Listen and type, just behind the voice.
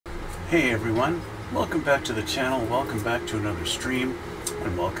Hey everyone, welcome back to the channel, welcome back to another stream,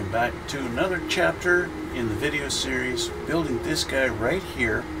 and welcome back to another chapter in the video series building this guy right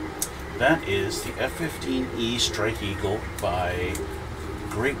here. That is the F-15E Strike Eagle by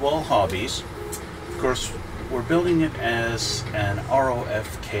Great Wall Hobbies. Of course, we're building it as an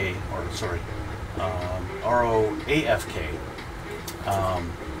ROFK, or sorry, ROAFK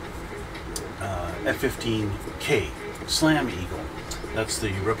F-15K Slam Eagle. That's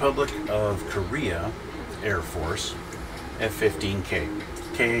the Republic of Korea Air Force F-15K.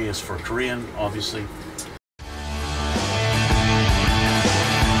 K is for Korean, obviously.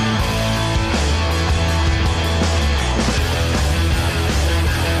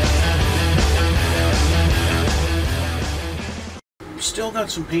 Still got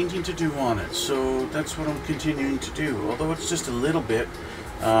some painting to do on it, so that's what I'm continuing to do. Although it's just a little bit,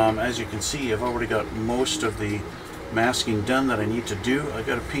 as you can see, I've already got most of the masking done that I need to do. I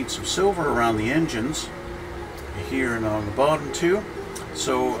got to paint some silver around the engines here and on the bottom too,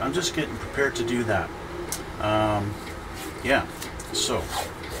 so I'm just getting prepared to do that. Yeah, so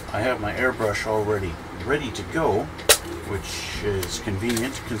I have my airbrush already ready to go, which is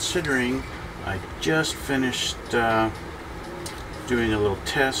convenient considering I just finished doing a little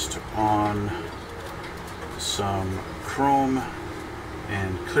test on some chrome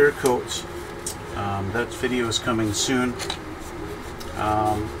and clear coats. That video is coming soon.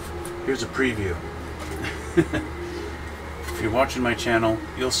 Here's a preview. If you're watching my channel,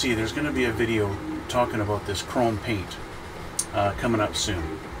 you'll see there's going to be a video talking about this chrome paint coming up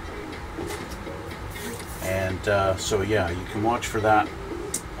soon. And so yeah, you can watch for that.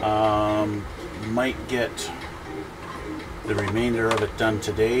 Might get the remainder of it done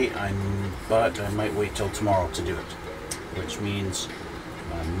today, but I might wait till tomorrow to do it, which means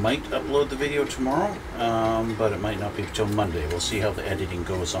I might upload the video tomorrow, but it might not be till Monday. We'll see how the editing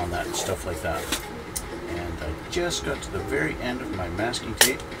goes on that and stuff like that. And I just got to the very end of my masking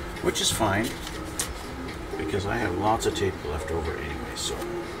tape, which is fine because I have lots of tape left over anyway, so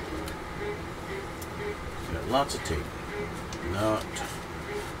got lots of tape. Not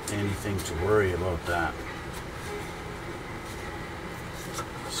anything to worry about that.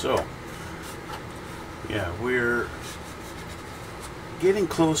 So yeah, we're getting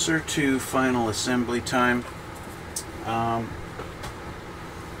closer to final assembly time. I'll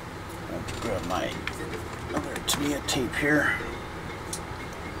grab my other Tamiya tape here.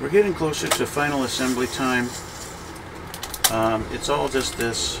 We're getting closer to final assembly time. It's all just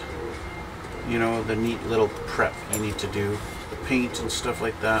this, you know, the neat little prep you need to do, the paint and stuff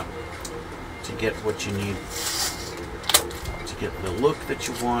like that, to get what you need, to get the look that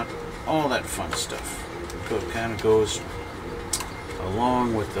you want, all that fun stuff. So it kind of goes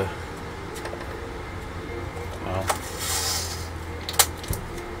along with the, well,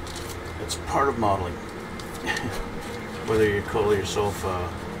 it's part of modeling. Whether you call yourself a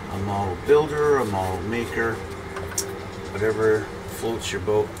model builder, a model maker, whatever floats your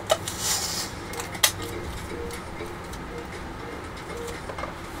boat.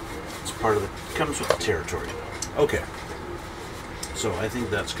 It's part of the, comes with the territory. Okay, so I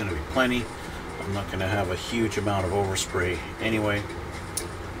think that's going to be plenty. I'm not going to have a huge amount of overspray anyway.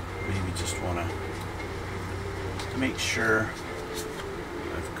 Maybe just want to make sure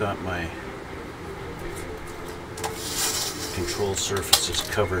I've got my control surfaces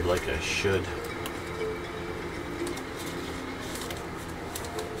covered like I should.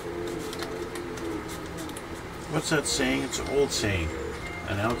 What's that saying? It's an old saying.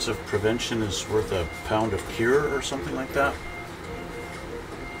 An ounce of prevention is worth a pound of cure, or something like that.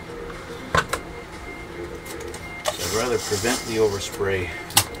 I'd rather prevent the overspray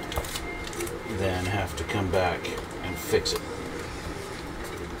than have to come back and fix it.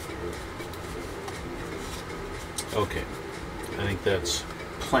 Okay, I think that's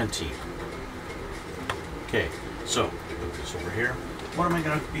plenty. Okay, so put this over here. What am I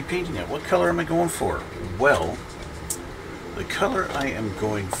going to be painting at? What color am I going for? Well, the color I am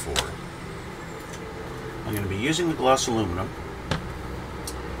going for, I'm going to be using the gloss aluminum,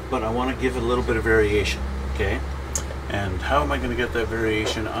 but I want to give it a little bit of variation, okay? And how am I going to get that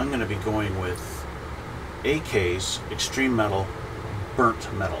variation? I'm going to be going with AK's Extreme Metal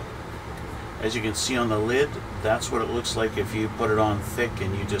Burnt Metal. As you can see on the lid, that's what it looks like if you put it on thick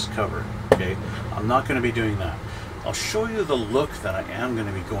and you just cover it, okay? I'm not going to be doing that. I'll show you the look that I am going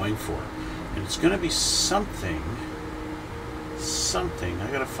to be going for. And it's going to be something,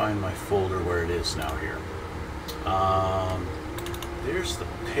 I got to find my folder where it is now here. There's the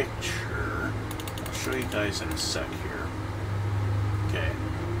picture. I'll show you guys in a sec here. Okay,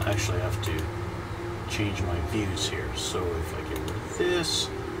 I actually have to change my views here. So if I get rid of this,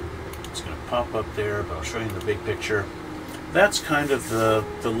 pop up there, but I'll show you in the big picture. That's kind of the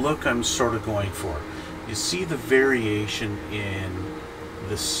look I'm sort of going for. You see the variation in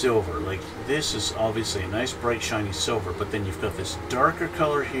the silver. Like, this is obviously a nice bright shiny silver, but then you've got this darker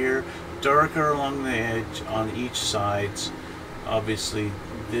color here, darker along the edge on each sides. Obviously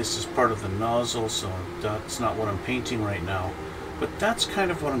this is part of the nozzle, so that's not what I'm painting right now, but that's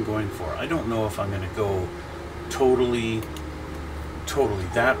kind of what I'm going for. I don't know if I'm going to go totally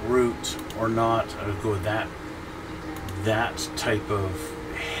that route or not. I would go that type of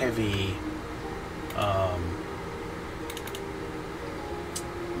heavy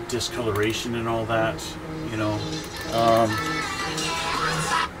discoloration and all that, you know.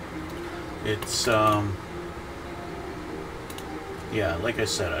 It's yeah, like I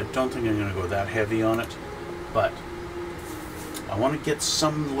said, I don't think I'm going to go that heavy on it, but I want to get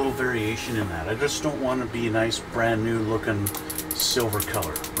some little variation in that. I just don't want to be a nice brand new looking silver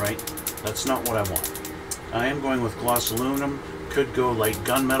color, right? That's not what I want. I am going with gloss aluminum. Could go light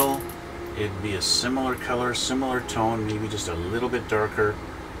gunmetal. It'd be a similar color, similar tone, maybe just a little bit darker.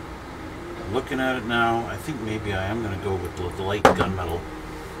 Looking at it now, I think maybe I am going to go with the light gunmetal.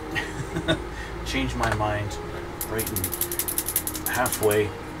 Change my mind right in halfway.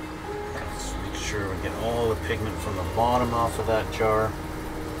 Let's make sure we get all the pigment from the bottom off of that jar.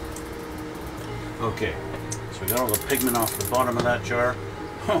 Okay, so we got all the pigment off the bottom of that jar.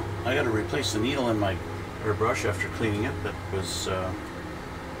 Huh, I got to replace the needle in my airbrush after cleaning it. That's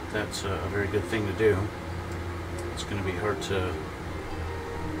a very good thing to do. It's going to be hard to...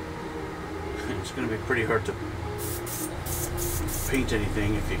 It's going to be pretty hard to paint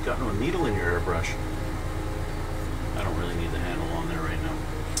anything if you've got no needle in your airbrush. I don't really need the handle on there right now.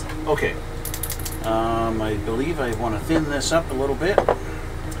 Okay, I believe I want to thin this up a little bit.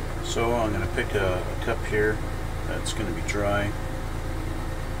 So I'm going to pick a cup here that's going to be dry.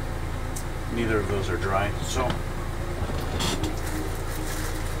 Neither of those are dry, so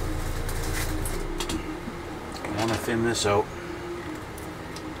I want to thin this out.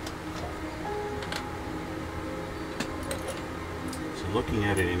 So looking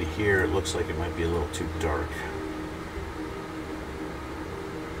at it in here, it looks like it might be a little too dark.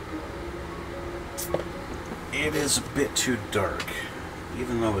 It is a bit too dark.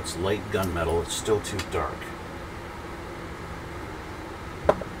 Even though it's light gunmetal, it's still too dark.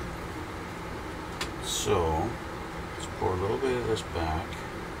 So, let's pour a little bit of this back.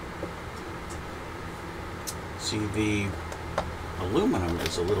 See, the aluminum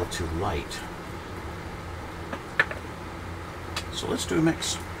is a little too light. So let's do a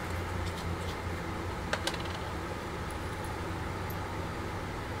mix.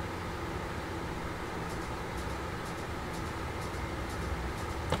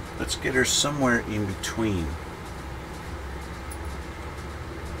 Let's get her somewhere in between.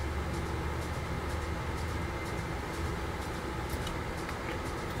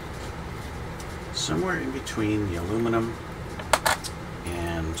 Somewhere in between the aluminum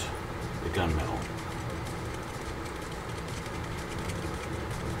and the gunmetal.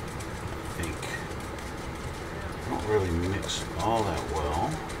 I think. I don't really mix all that well.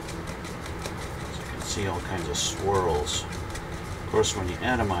 So you can see all kinds of swirls. Of course, when you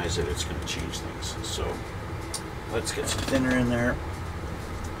atomize it, it's going to change things. So let's get some thinner in there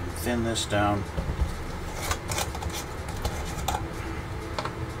and thin this down.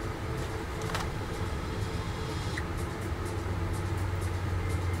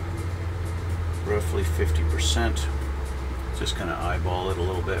 Roughly 50%. Just kind of eyeball it a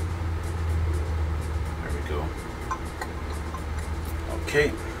little bit. There we go.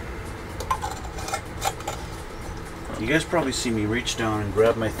 Okay. You guys probably see me reach down and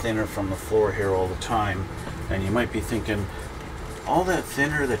grab my thinner from the floor here all the time, and you might be thinking, all that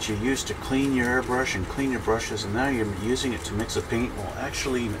thinner that you used to clean your airbrush and clean your brushes, and now you're using it to mix a paint? Well,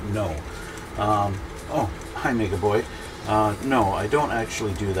 actually, no. Oh, hi, Mega Boy. No, I don't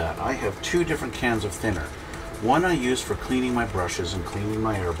actually do that. I have two different cans of thinner. One I use for cleaning my brushes and cleaning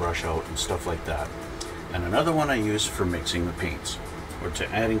my airbrush out and stuff like that. And another one I use for mixing the paints, or to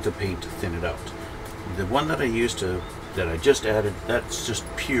adding to paint to thin it out. The one that I used that I just added, that's just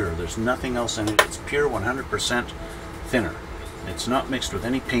pure. There's nothing else in it. It's pure 100% thinner. It's not mixed with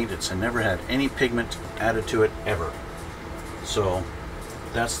any paint. It's never had any pigment added to it ever. So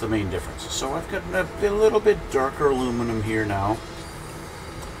that's the main difference. So I've got a little bit darker aluminum here now.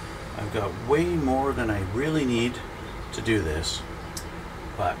 I've got way more than I really need to do this,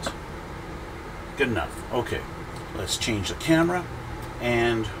 but good enough. Okay, let's change the camera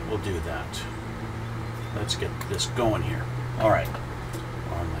and we'll do that. Let's get this going here. All right,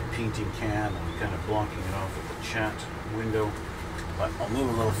 on my painting can, I'm kind of blocking it off with the chat window. But I'll move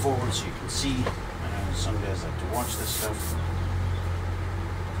a little forward so you can see. I know some guys like to watch this stuff.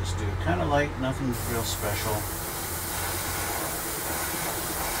 Just do it kind of light, nothing real special.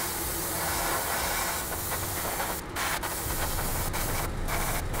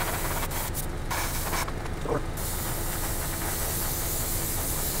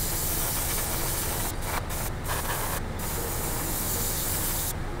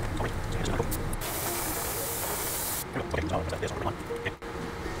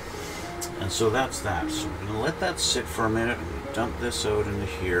 And so that's that. So I'm going to let that sit for a minute and dump this out into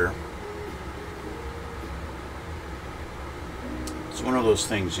here. It's one of those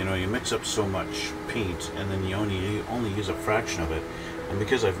things, you know, you mix up so much paint and then you only use a fraction of it. And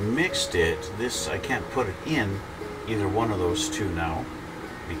because I've mixed it, this I can't put it in either one of those two now,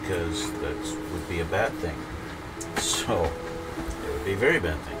 because that would be a bad thing. So it would be a very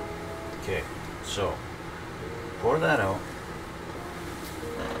bad thing. Okay, so pour that out.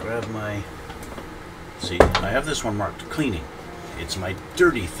 Grab my, see, I have this one marked cleaning. It's my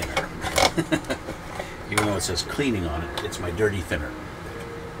dirty thinner. Even though it says cleaning on it, it's my dirty thinner.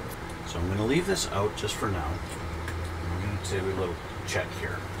 So I'm going to leave this out just for now. I'm going to do a little check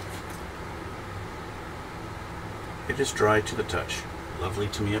here. It is dry to the touch. Lovely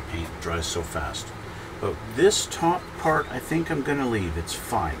to me, a paint dries so fast. But this top part, I think I'm going to leave. It's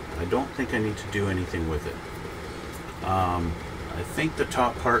fine. I don't think I need to do anything with it. I think the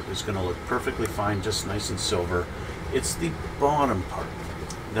top part is going to look perfectly fine, just nice and silver. It's the bottom part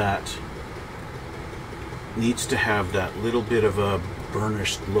that needs to have that little bit of a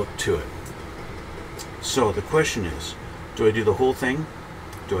burnished look to it. So the question is, do I do the whole thing?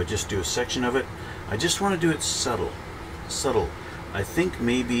 Do I just do a section of it? I just want to do it subtle. I think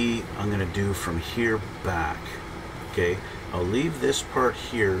maybe I'm going to do from here back. Okay, I'll leave this part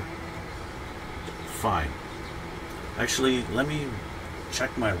here fine. Actually, let me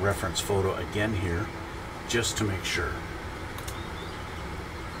check my reference photo again here, just to make sure.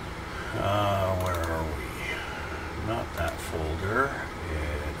 Where are we? Not that folder.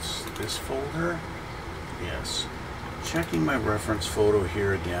 It's this folder. Yes. Checking my reference photo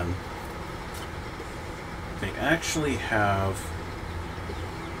here again. They actually have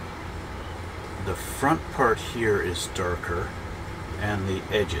the front part here is darker, and the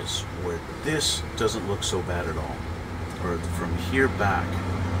edges, where this doesn't look so bad at all. Or from here back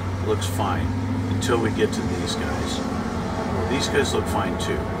looks fine until we get to these guys. Well, these guys look fine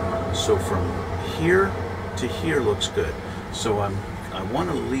too. So from here to here looks good. So I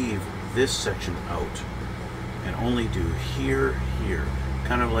want to leave this section out and only do here,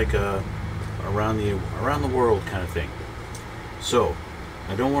 kind of like a around the world kind of thing. So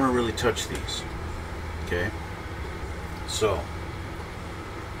I don't want to really touch these. Okay. So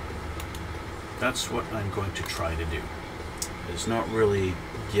that's what I'm going to try to do. Is not really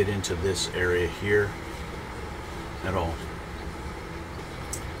get into this area here at all.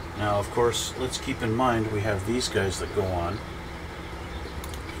 Now, of course, let's keep in mind we have these guys that go on.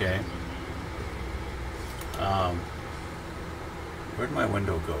 Okay. Where'd my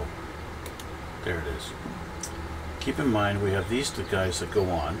window go? There it is. Keep in mind we have these two guys that go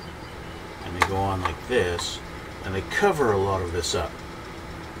on, and they go on like this, and they cover a lot of this up.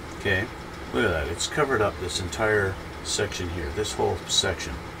 Okay. Look at that. It's covered up this entire section here. This whole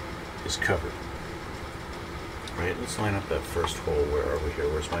section is covered. Right, let's line up that first hole. Where are we here?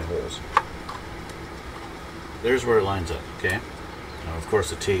 Where's my holes? There's where it lines up, okay? Now, of course,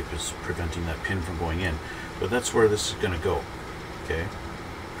 the tape is preventing that pin from going in, but that's where this is going to go, okay?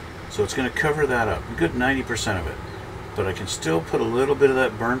 So it's going to cover that up, a good 90% of it, but I can still put a little bit of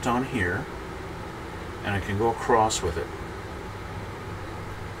that burnt on here, and I can go across with it,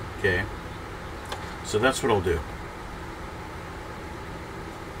 okay? So that's what I'll do.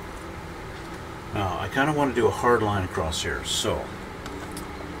 Now, I kind of want to do a hard line across here, so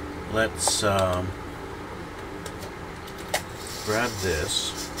let's grab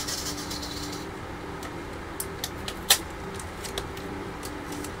this.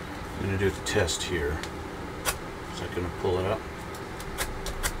 I'm going to do it to test here. Is that going to pull it up?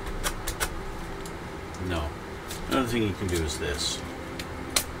 No. Another thing you can do is this.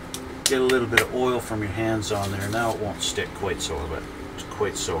 Get a little bit of oil from your hands on there. Now it won't stick quite so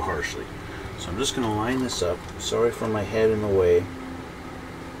harshly. So I'm just going to line this up. Sorry for my head in the way.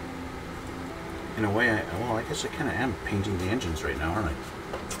 In a way, well, I guess I kind of am painting the engines right now, aren't I?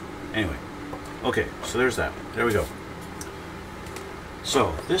 Anyway, okay, so there's that. There we go.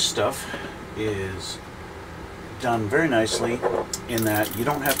 So this stuff is done very nicely in that you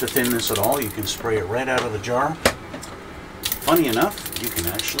don't have to thin this at all. You can spray it right out of the jar. Funny enough, you can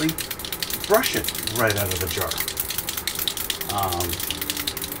actually brush it right out of the jar.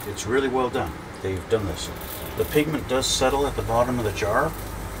 It's really well done. They've done this. The pigment does settle at the bottom of the jar,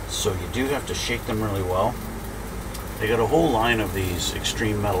 so you do have to shake them really well. They got a whole line of these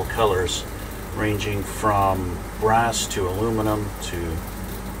extreme metal colors, ranging from brass to aluminum to,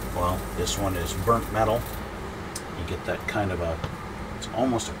 well, this one is burnt metal. You get that kind of it's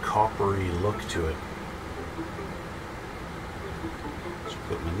almost a coppery look to it. So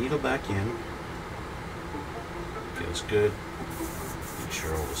put my needle back in. Feels good. Make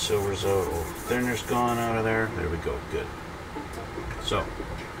sure all the silver's out, all the thinner's gone out of there. There we go, good. So,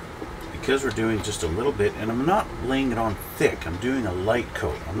 because we're doing just a little bit, and I'm not laying it on thick, I'm doing a light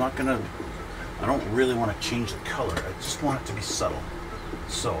coat. I don't really want to change the color, I just want it to be subtle.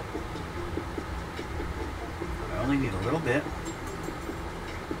 So, I only need a little bit,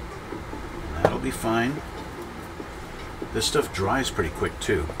 and that'll be fine. This stuff dries pretty quick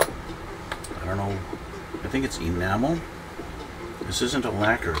too. I don't know, I think it's enamel. This isn't a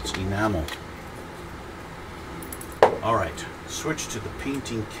lacquer, it's enamel. Alright, switch to the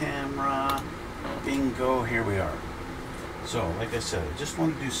painting camera. Bingo, here we are. So, like I said, I just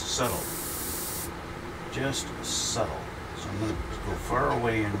want to do subtle. Just subtle. So I'm going to go far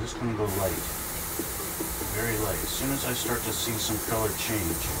away and I'm just going to go light. Very light. As soon as I start to see some color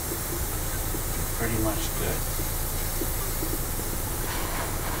change, pretty much good.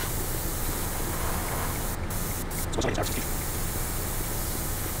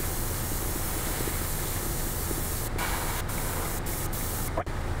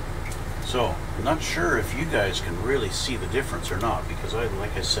 So, I'm not sure if you guys can really see the difference or not, because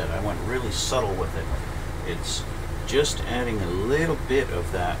like I said, I went really subtle with it. It's just adding a little bit of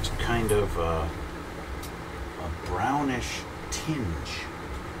that kind of a brownish tinge.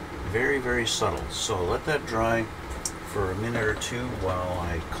 Very, very subtle. So let that dry for a minute or two while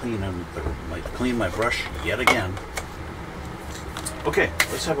I clean my brush yet again. Okay,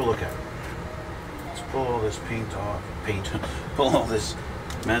 let's have a look at it. Let's pull all this pull all this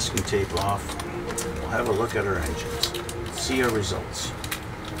masking tape off. We'll have a look at our engines. See our results.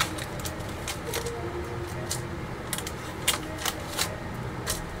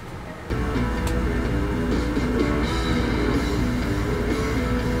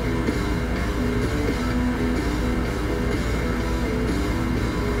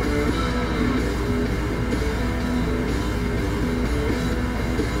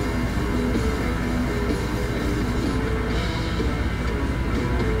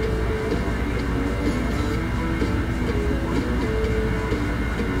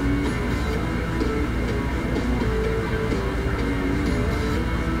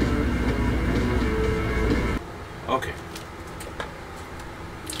 Okay,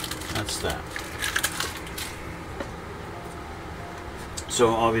 that's that.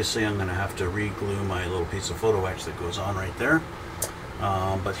 So obviously I'm going to have to re-glue my little piece of photo etch that goes on right there.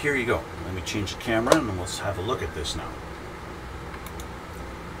 But here you go. Let me change the camera and let's have a look at this now.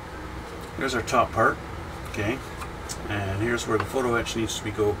 Here's our top part, okay, and here's where the photo etch needs to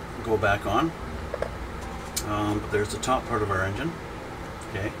be go back on. But there's the top part of our engine,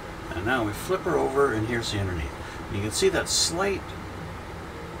 okay, and now we flip her over and here's the underneath. You can see that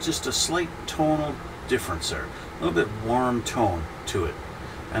just a slight tonal difference there. A little bit warm tone to it.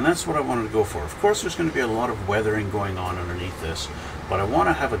 And that's what I wanted to go for. Of course there's going to be a lot of weathering going on underneath this, but I want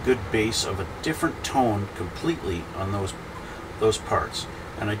to have a good base of a different tone completely on those parts.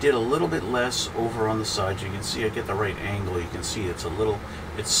 And I did a little bit less over on the sides. You can see I get the right angle. You can see it's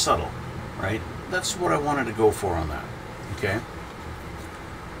subtle, right? That's what I wanted to go for on that, okay?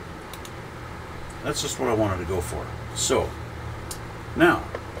 That's just what I wanted to go for. So, now,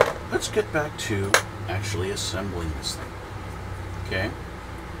 let's get back to actually assembling this thing. Okay?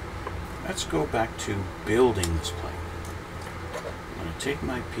 Let's go back to building this plane. I'm going to take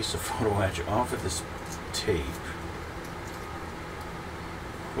my piece of photo etch off of this tape.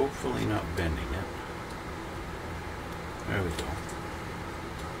 Hopefully not bending it. There we go.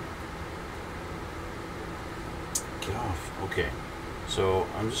 Get off. Okay. So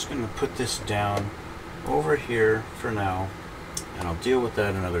I'm just going to put this down over here for now, and I'll deal with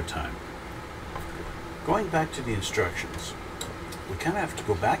that another time. Going back to the instructions, we kind of have to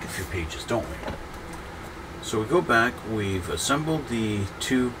go back a few pages, don't we? So we go back, we've assembled the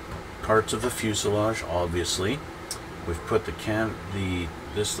two parts of the fuselage, obviously. We've put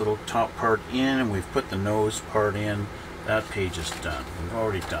this little top part in, and we've put the nose part in. That page is done. We've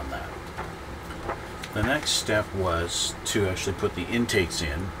already done that. The next step was to actually put the intakes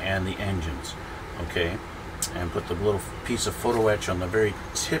in and the engines, okay, and put the little piece of photo etch on the very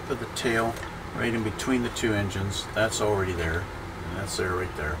tip of the tail, right in between the two engines. That's already there, and that's there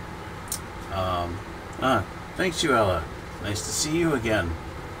right there. Thanks you, Ella. Nice to see you again.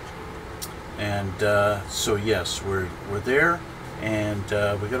 And so yes, we're there, and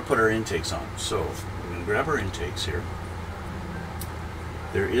we got to put our intakes on. So we're going to grab our intakes here.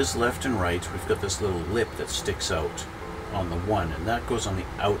 There is left and right. We've got this little lip that sticks out on the one, and that goes on the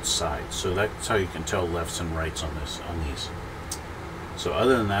outside. So that's how you can tell lefts and rights on these. So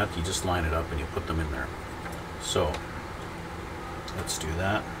other than that, you just line it up and you put them in there. So let's do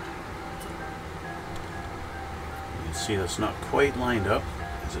that. You can see that's not quite lined up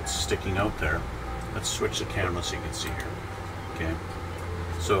as it's sticking out there. Let's switch the camera so you can see here. Okay,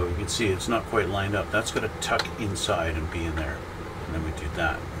 so you can see it's not quite lined up. That's going to tuck inside and be in there. And then we do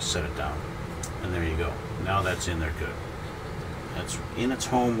that, we set it down, and there you go. Now that's in there good. That's in its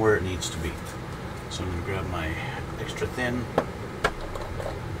home where it needs to be. So I'm going to grab my extra thin,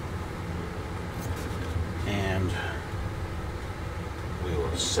 and we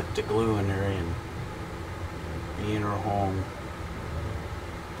will set the glue in there and be in our home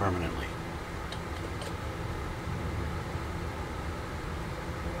permanently.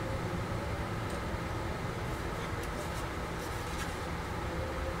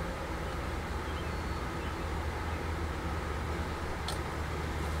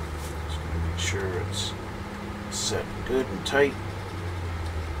 Sure it's set good and tight.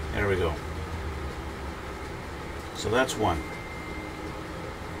 There we go. So that's one.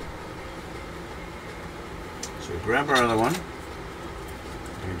 So we grab our other one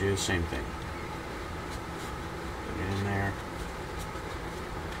and we do the same thing. Put it in there.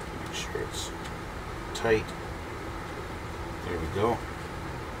 Make sure it's tight. There we go.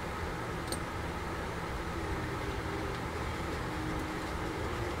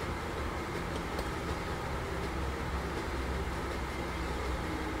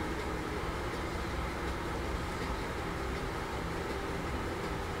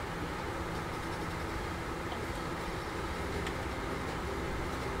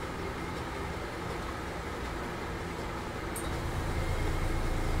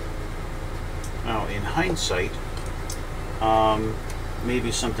 Now, in hindsight,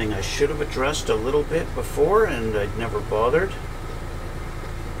 maybe something I should have addressed a little bit before and I'd never bothered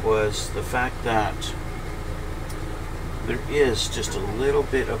was the fact that there is just a little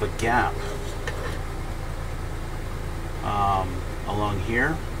bit of a gap along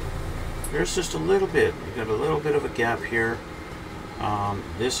here. There's just a little bit. You've got a little bit of a gap here.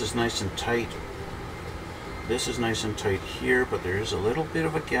 This is nice and tight. This is nice and tight here, but there is a little bit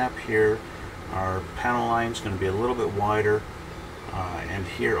of a gap here. Our panel line is going to be a little bit wider, and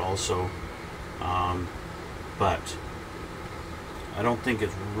here also, but I don't think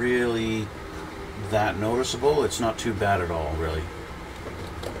it's really that noticeable. It's not too bad at all, really.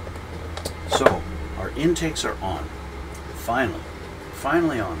 So our intakes are on.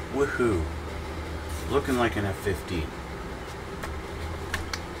 Finally on. Woohoo! Looking like an F-15.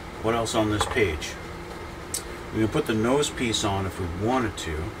 What else on this page? We can put the nose piece on if we wanted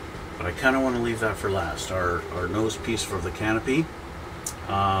to, but I kind of want to leave that for last. Our nose piece for the canopy,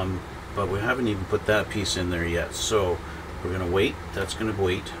 but we haven't even put that piece in there yet. So we're going to wait. That's going to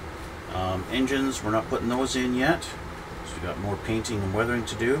wait. Engines, we're not putting those in yet. So we've got more painting and weathering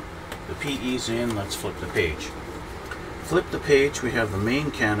to do. The PE's in. Let's flip the page. Flip the page. We have the main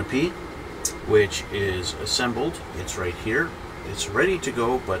canopy, which is assembled. It's right here. It's ready to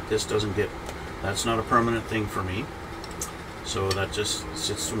go, but this doesn't get, that's not a permanent thing for me. So that just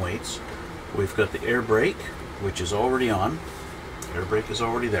sits and waits. We've got the air brake, which is already on. Air brake is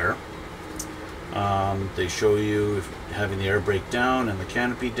already there. They show you if having the air brake down and the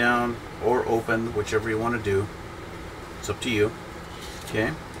canopy down or open, whichever you want to do. It's up to you.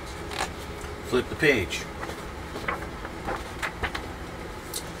 Okay. Flip the page.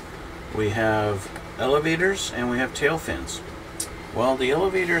 We have elevators and we have tail fins. Well, the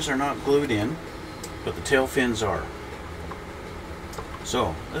elevators are not glued in, but the tail fins are.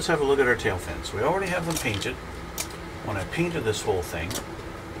 So let's have a look at our tail fins. We already have them painted. When I painted this whole thing,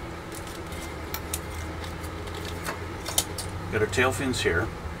 got our tail fins here.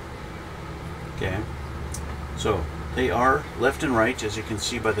 Okay, so they are left and right, as you can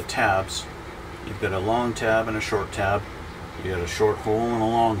see by the tabs. You've got a long tab and a short tab. You got a short hole and a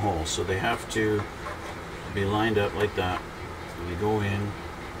long hole, so they have to be lined up like that. And they go in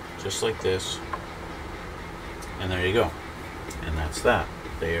just like this, and there you go. And that's that.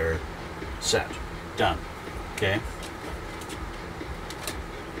 They are set, done. Okay.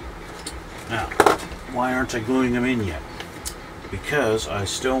 Now, why aren't I gluing them in yet? Because I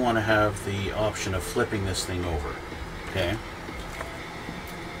still want to have the option of flipping this thing over, okay,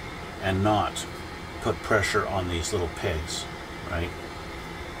 and not put pressure on these little pegs, right?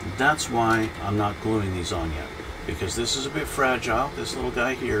 That's why I'm not gluing these on yet. because this is a bit fragile. This little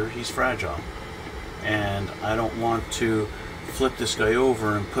guy here, he's fragile, and I don't want to flip this guy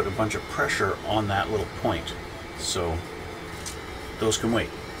over and put a bunch of pressure on that little point. So those can wait.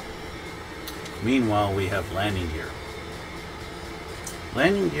 Meanwhile, we have landing gear.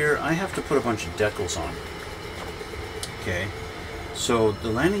 Landing gear, I have to put a bunch of decals on. Okay, so the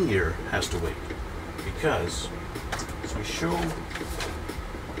landing gear has to wait, because as we show,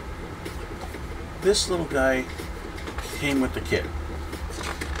 this little guy came with the kit.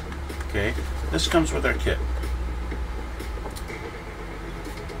 Okay, this comes with our kit.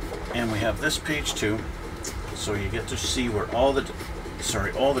 And we have this page too, so you get to see where all the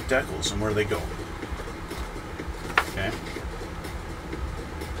decals and where they go. Okay,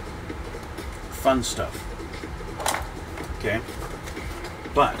 fun stuff. Okay,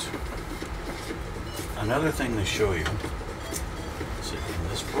 but another thing they show you, is it in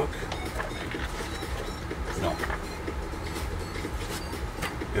this book? No.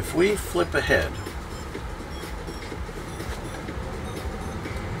 If we flip ahead,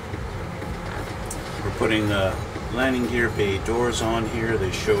 we're putting the landing gear bay doors on here.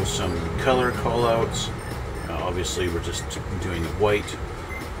 They show some color callouts. Obviously, we're just doing it white.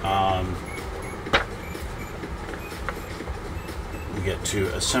 We get to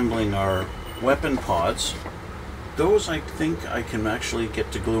assembling our weapon pods. Those I think I can actually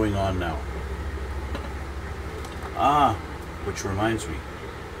get to gluing on now. Which reminds me.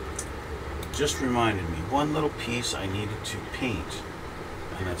 Just reminded me, one little piece I needed to paint,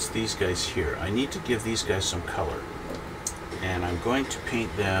 and that's these guys here. I need to give these guys some color, and I'm going to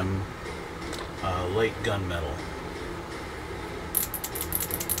paint them light gunmetal.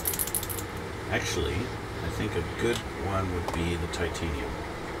 Actually, I think a good one would be the titanium.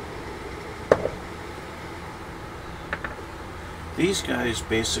 These guys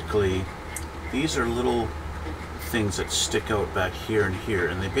basically, these are little things that stick out back here and here,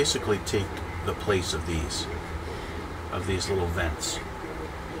 and they basically take the place of these little vents,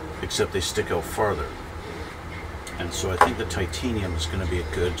 except they stick out farther. And so I think the titanium is going to be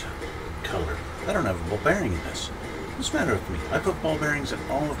a good color. I don't have a ball bearing in this. What's the matter with me? I put ball bearings in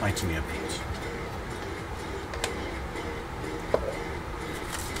all of my Tamiya paints.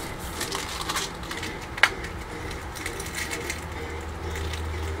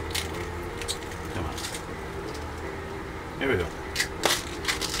 Come on. Here we go.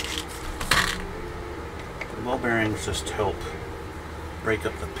 The ball bearings just help break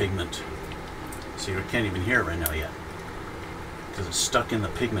up the pigment. See, we can't even hear it right now yet, because it's stuck in the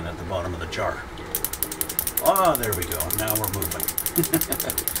pigment at the bottom of the jar. Ah, there we go. Now we're moving.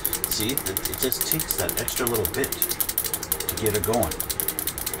 See, it just takes that extra little bit to get it going.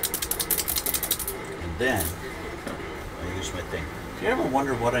 And then I use my thing. If you ever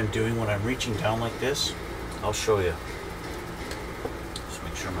wonder what I'm doing when I'm reaching down like this, I'll show you. Just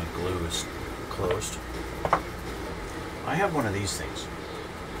make sure my glue is closed. I have one of these things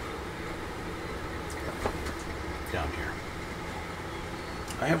down here.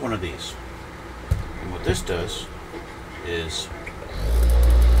 I have one of these. And what this does is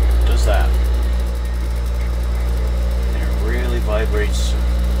that. And it really vibrates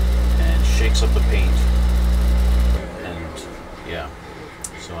and shakes up the paint. And yeah,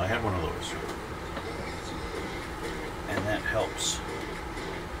 so I have one of those. And that helps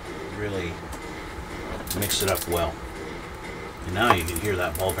really mix it up well. And now you can hear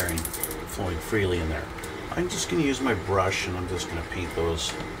that ball bearing flowing freely in there. I'm just going to use my brush, and I'm just going to paint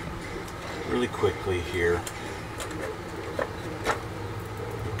those really quickly here,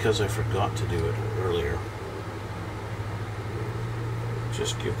 because I forgot to do it earlier.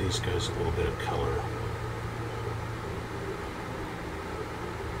 Just give these guys a little bit of color.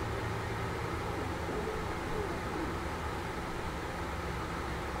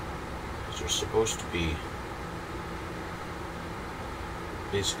 They're supposed to be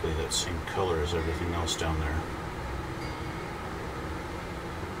basically that same color as everything else down there.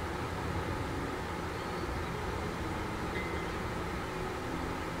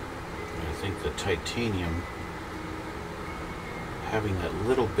 And I think the titanium, having that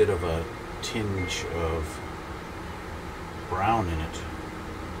little bit of a tinge of brown in it,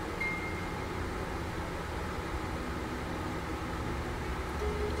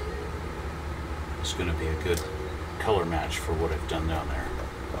 is going to be a good color match for what I've done down there.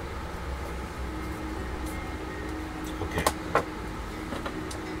 Okay.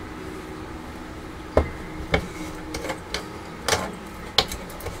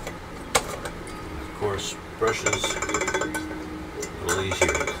 And of course, brushes, a little easier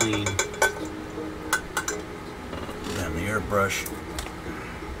to clean than the airbrush.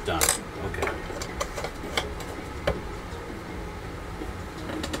 Done. Okay.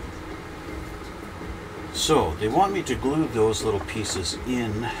 So they want me to glue those little pieces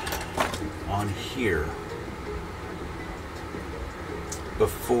in on here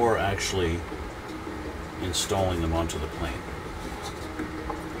before actually installing them onto the plane.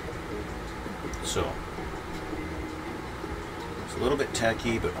 So it's a little bit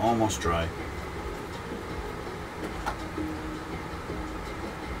tacky, but almost dry.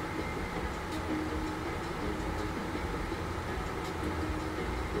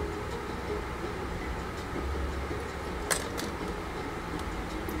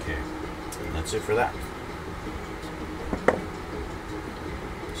 That's it for that.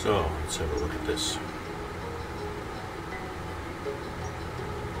 So let's have a look at this.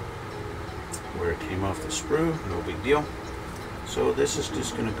 Where it came off the sprue, no big deal. So this is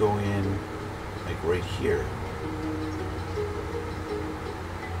just going to go in like right here.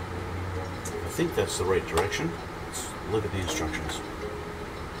 I think that's the right direction. Let's look at the instructions.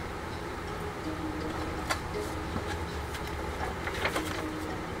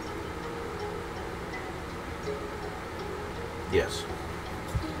 Yes.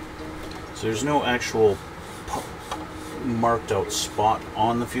 So there's no actual marked out spot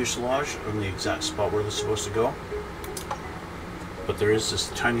on the fuselage, on the exact spot where it's supposed to go. But there is this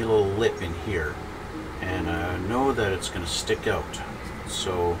tiny little lip in here. And I know that it's going to stick out.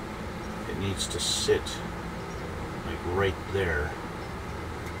 So it needs to sit like right there.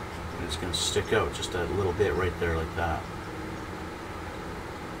 And it's going to stick out just a little bit right there like that.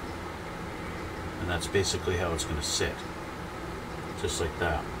 And that's basically how it's going to sit. Just like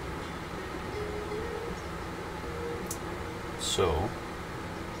that. So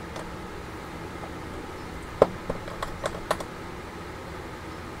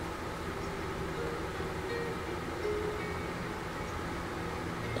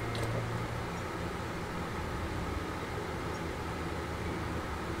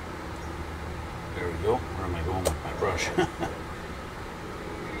there we go. Where am I going with my brush?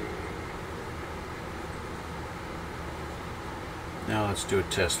 Now let's do a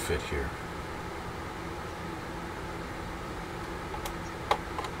test fit here.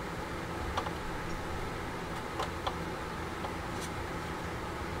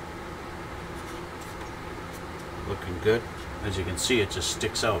 Looking good. As you can see, it just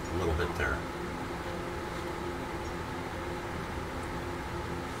sticks out a little bit there.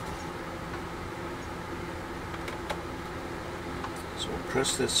 So we'll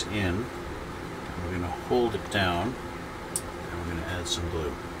press this in, and we're going to hold it down. We're going to add some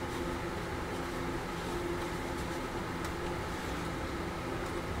glue.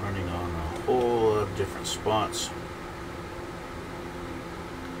 Running on a whole lot of different spots.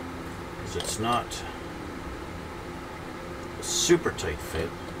 Because it's not a super tight fit.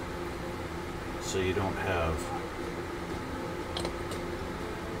 So you don't have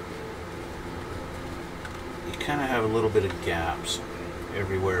you kind of have a little bit of gaps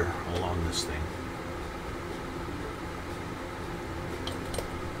everywhere along this thing.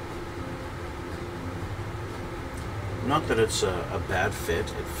 Not that it's a bad fit.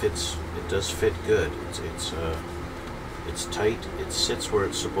 It fits. It does fit good. It's tight. It sits where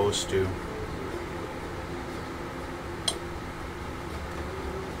it's supposed to.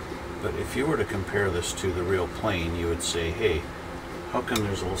 But if you were to compare this to the real plane, you would say, "Hey, how come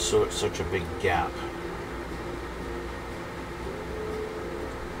there's also such a big gap?"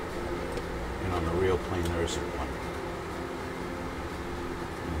 And on the real plane, there isn't one.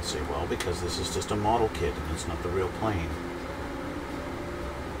 Say, well, because this is just a model kit and it's not the real plane.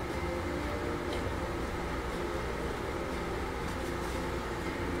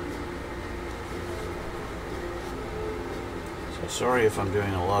 So sorry if I'm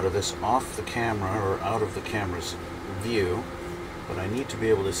doing a lot of this off the camera or out of the camera's view, but I need to be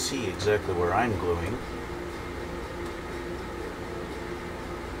able to see exactly where I'm gluing.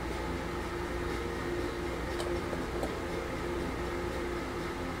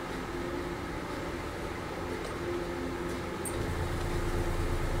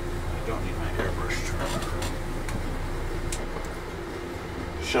 Don't need my airbrush turned.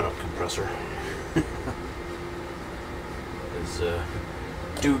 Shut up, compressor. As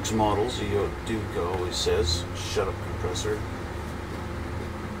Duke's models, Duke always says, "Shut up, compressor."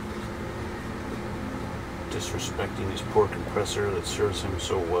 Disrespecting his poor compressor that serves him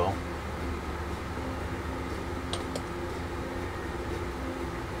so well.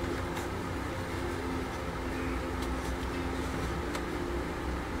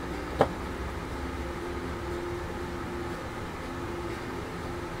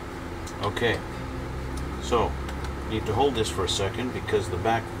 Okay, so need to hold this for a second because the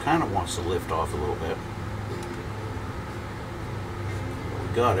back kind of wants to lift off a little bit.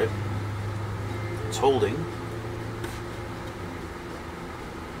 We got it. It's holding.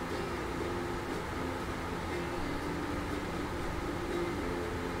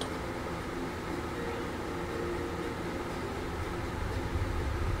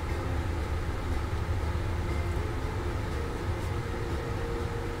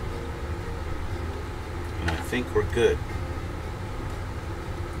 And I think we're good.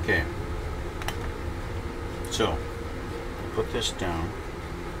 Okay. So, put this down.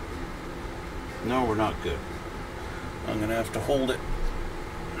 No, we're not good. I'm going to have to hold it.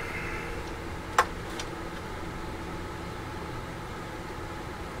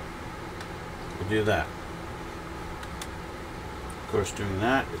 We'll do that. Of course, doing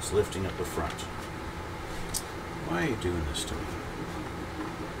that, it's lifting up the front. Why are you doing this to me?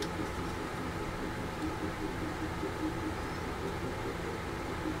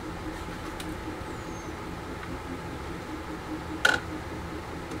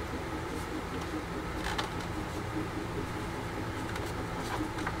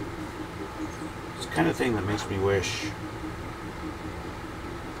 Kind of thing that makes me wish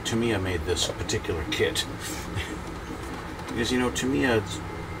Tamiya made this particular kit. Because, you know, Tamiya,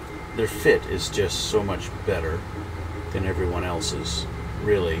 their fit is just so much better than everyone else's,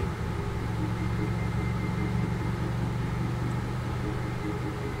 really.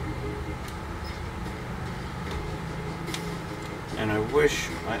 And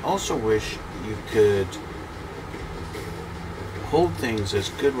I also wish you could hold things as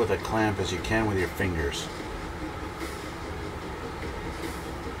good with a clamp as you can with your fingers.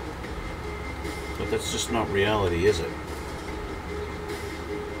 But that's just not reality, is it?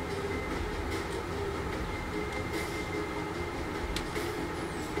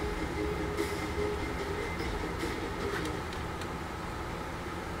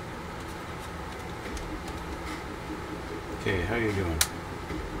 Okay, how are you doing?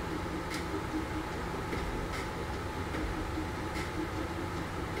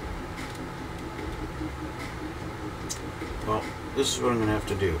 Well, this is what I'm going to have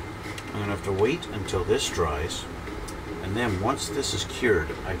to do. I'm going to have to wait until this dries, and then once this is cured,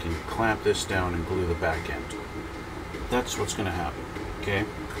 I can clamp this down and glue the back end. That's what's going to happen, okay?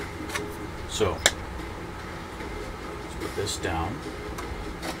 So, let's put this down,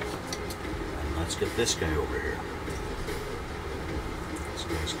 and let's get this guy over here. This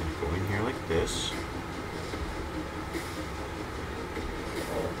guy's going to go in here like this.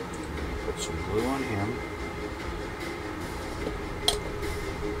 Put some glue on him.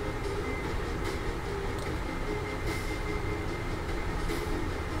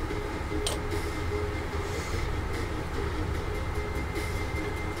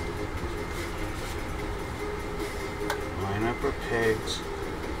 Upper pegs,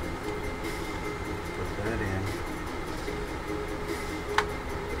 put that in,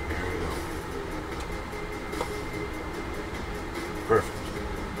 there we go, perfect.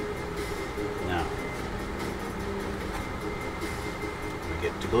 Now, we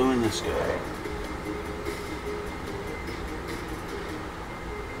get to gluing this guy.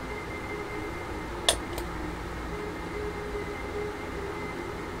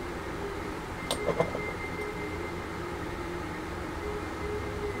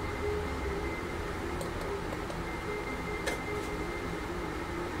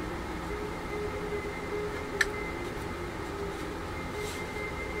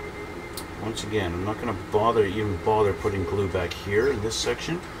 Once again, I'm not going to even bother putting glue back here in this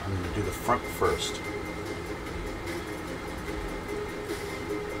section. I'm going to do the front first.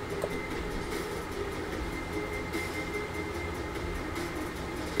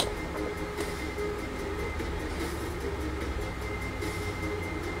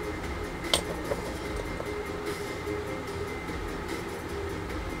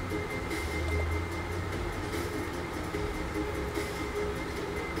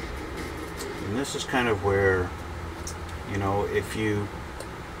 And this is kind of where, you know, if you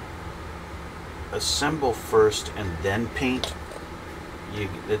assemble first and then paint,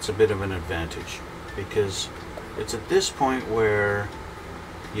 it's a bit of an advantage, because it's at this point where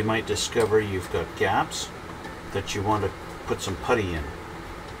you might discover you've got gaps that you want to put some putty in,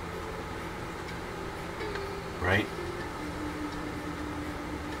 right?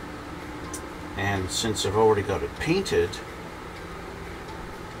 And since I've already got it painted,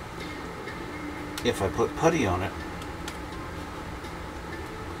 if I put putty on it,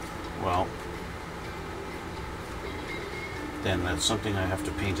 well, then that's something I have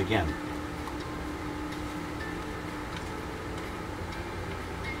to paint again.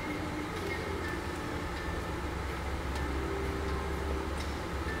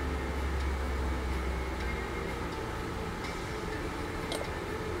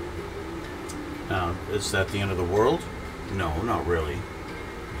 Now, is that the end of the world? No, not really.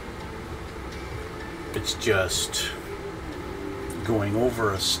 It's just going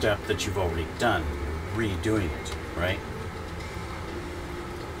over a step that you've already done, redoing it, right?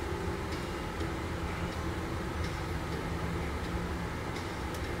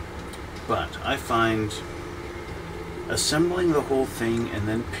 But I find assembling the whole thing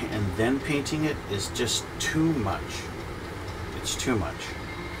and then painting it is just too much. It's too much.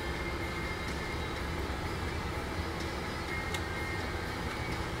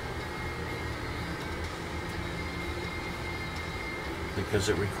 Because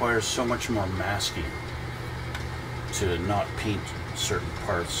it requires so much more masking to not paint certain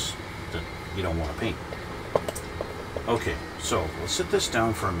parts that you don't want to paint. Okay, so we'll sit this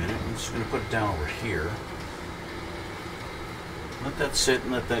down for a minute. I'm just going to put it down over here. Let that sit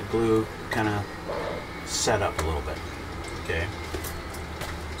and let that glue kind of set up a little bit. Okay,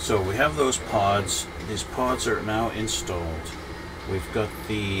 so we have those pods. These pods are now installed. We've got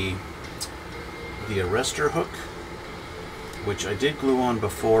the arrestor hook, which I did glue on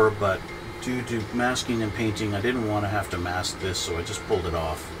before, but due to masking and painting, I didn't want to have to mask this, so I just pulled it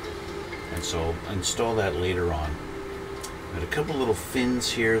off. And so I'll install that later on. Got a couple little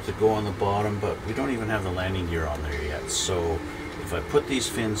fins here that go on the bottom, but we don't even have the landing gear on there yet. So if I put these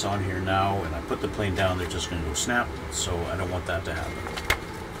fins on here now and I put the plane down, they're just going to go snap, so I don't want that to happen.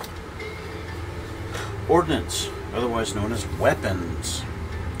 Ordnance, otherwise known as weapons.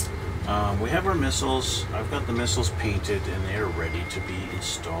 We have our missiles. I've got the missiles painted and they're ready to be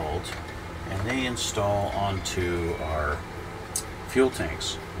installed, and they install onto our fuel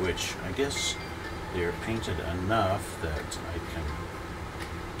tanks, which I guess they're painted enough that I can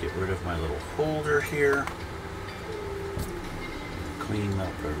get rid of my little holder here, clean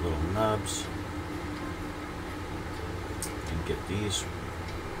up our little nubs, and get these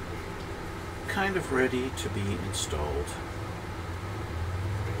kind of ready to be installed.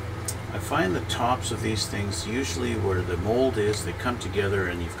 I find the tops of these things, usually where the mold is, they come together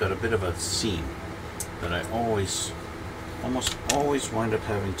and you've got a bit of a seam that I almost always wind up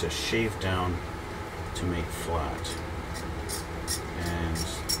having to shave down to make flat. And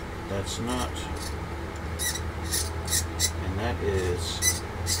that's not, and that is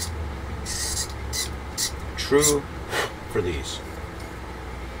true for these.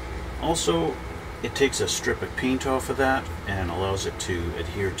 Also, it takes a strip of paint off of that and allows it to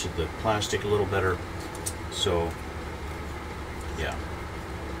adhere to the plastic a little better. So, yeah,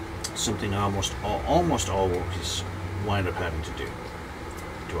 something I almost always wind up having to do.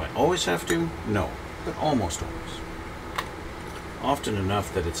 Do I always have to? No, but almost always. Often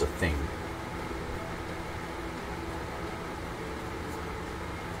enough that it's a thing.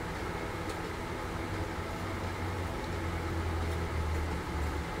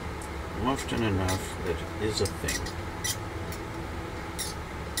 Often enough that it is a thing.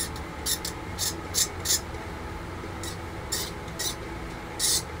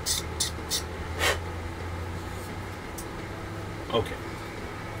 Okay.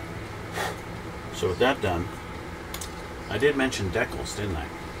 So with that done, I did mention decals, didn't I?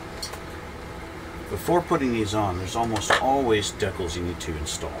 Before putting these on, there's almost always decals you need to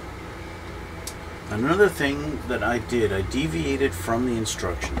install. Another thing that I did, I deviated from the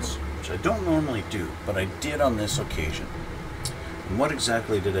instructions, which I don't normally do, but I did on this occasion. And what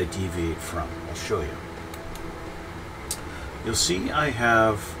exactly did I deviate from? I'll show you. You'll see I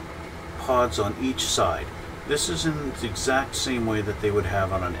have pods on each side. This is in the exact same way that they would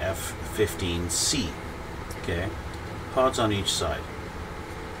have on an F-15E. Okay? Pods on each side.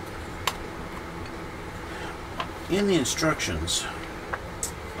 In the instructions,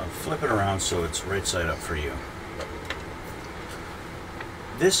 I'll flip it around so it's right side up for you.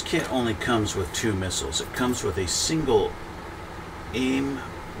 This kit only comes with 2 missiles. It comes with a single AIM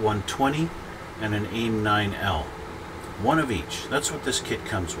 120 and an AIM 9L. One of each. That's what this kit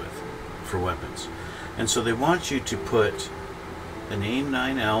comes with for weapons. And so they want you to put an AIM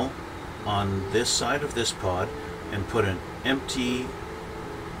 9L on this side of this pod and put an empty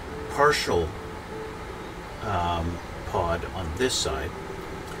partial pod on this side,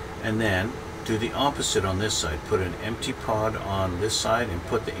 and then do the opposite on this side. Put an empty pod on this side and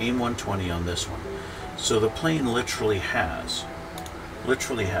put the AIM 120 on this one. So the plane literally has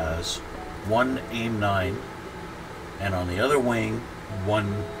one AIM 9 and on the other wing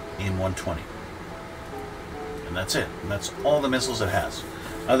one AIM 120. And that's it. And that's all the missiles it has,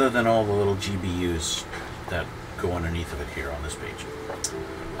 other than all the little GBUs that go underneath of it here on this page.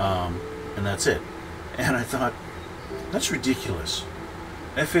 And that's it. And I thought, that's ridiculous.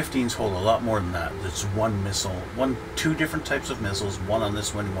 F-15s hold a lot more than that. It's one missile, two different types of missiles, one on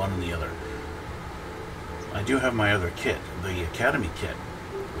this one, one on the other. I do have my other kit, the Academy kit,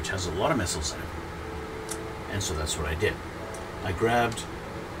 which has a lot of missiles in it. And so that's what I did. I grabbed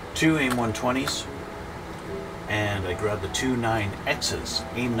 2 AIM-120s, and I grabbed the 2 9Xs,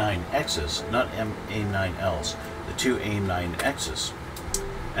 AIM-9Xs, not AIM-9Ls, the 2 AIM-9Xs.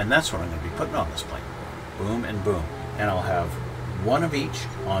 And that's what I'm going to be putting on this plane. Boom and boom. And I'll have one of each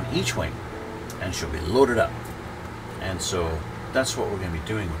on each wing, and she'll be loaded up. And so that's what we're going to be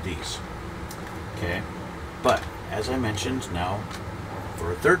doing with these. Okay? But, as I mentioned now,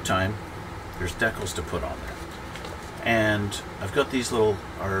 for a third time, there's decals to put on there. And I've got these little,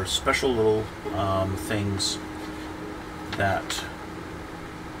 our special little things that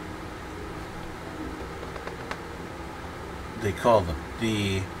they call them.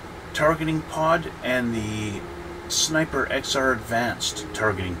 The targeting pod and the Sniper XR Advanced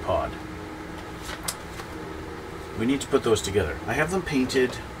targeting pod. We need to put those together. I have them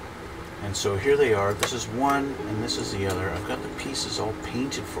painted, and so here they are. This is one and this is the other. I've got the pieces all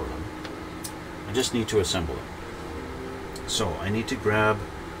painted for them. I just need to assemble it. So I need to grab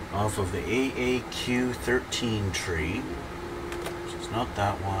off of the AAQ13 tree, which is not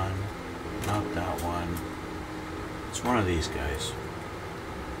that one, not that one. It's one of these guys.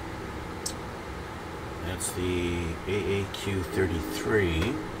 That's the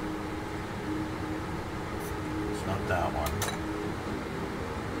AAQ33. It's not that one.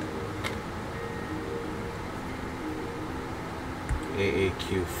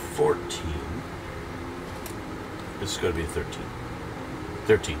 AAQ14. This is got to be a 13.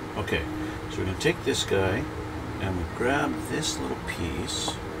 13. Okay. So we're going to take this guy and we grab this little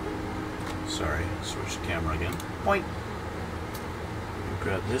piece. Sorry, switch the camera again. Point. We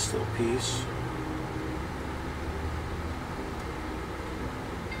grab this little piece.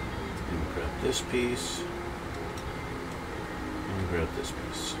 And we grab this piece. And we grab this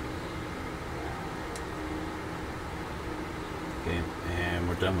piece. Okay, and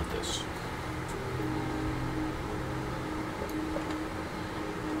we're done with this.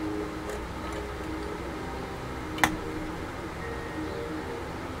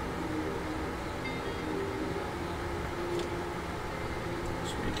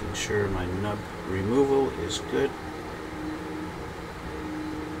 Making sure my nub removal is good.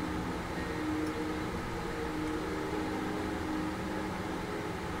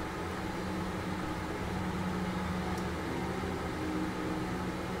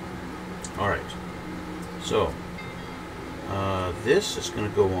 All right, so this is going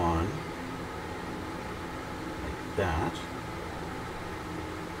to go on like that.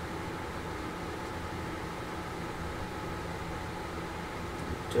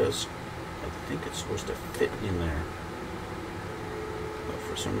 Does, I think it's supposed to fit in there, but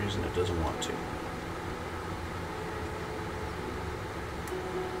for some reason it doesn't want to.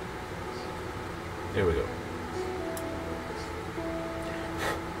 There we go.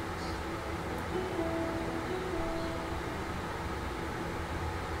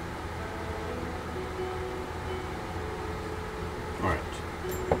 All right,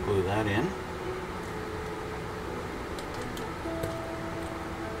 glue that in.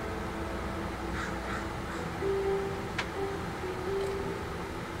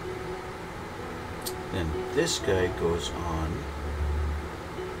 Then this guy goes on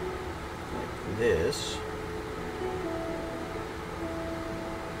like this.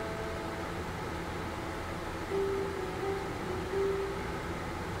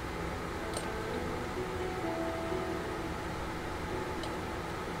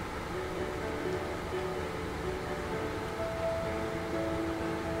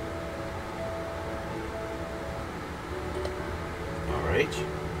 All right.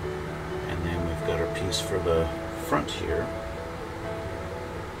 And then we've got our piece for the front here.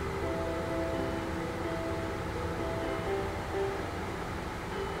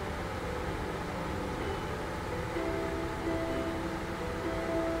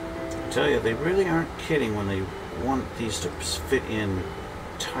 I tell you, they really aren't kidding when they want these to fit in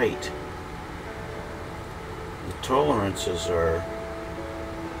tight. The tolerances are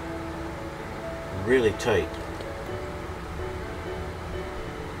really tight.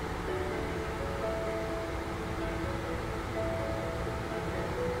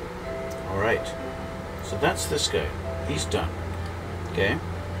 Alright, so that's this guy. He's done. Okay.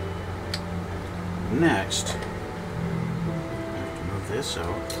 Next, I have to move this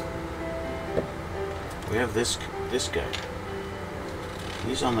out. We have this guy.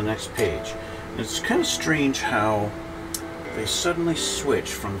 He's on the next page. And it's kind of strange how they suddenly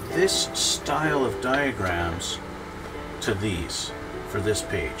switch from this style of diagrams to these for this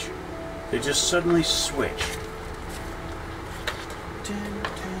page. They just suddenly switch. Dun,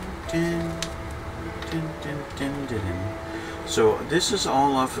 dun, dun, So this is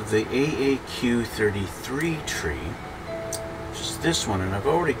all off of the AAQ33 tree, which is this one, and I've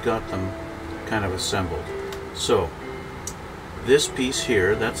already got them kind of assembled. So this piece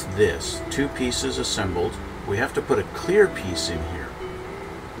here, that's this, 2 pieces assembled. We have to put a clear piece in here.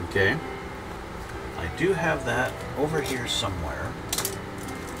 Okay? I do have that over here somewhere.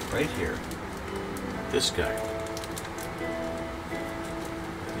 Right here. This guy.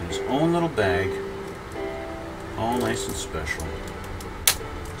 In his own little bag. All nice and special.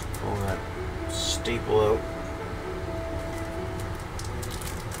 Pull that staple out.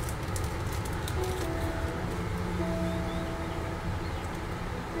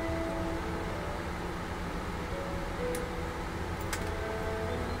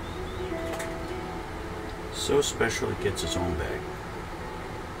 So special it gets its own bag.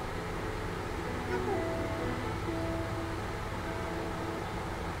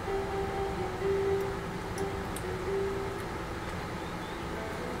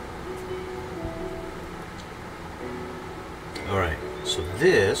 Alright, so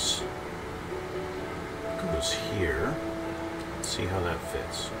this goes here. Let's see how that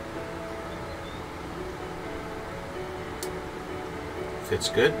fits. Fits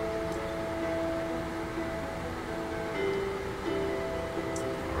good.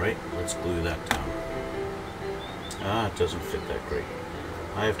 Alright, let's glue that down. Ah, it doesn't fit that great.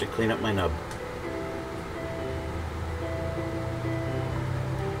 I have to clean up my nub.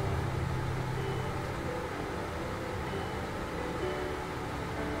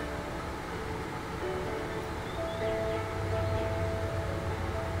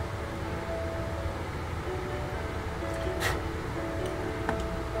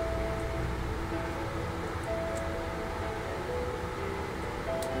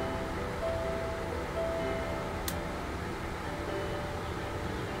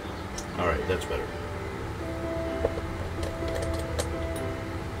 Alright, that's better.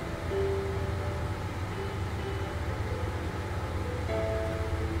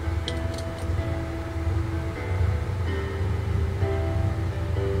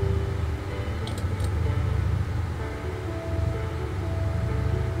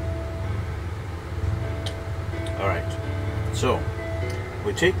 Alright, so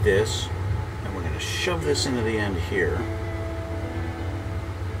we take this and we're going to shove this into the end here.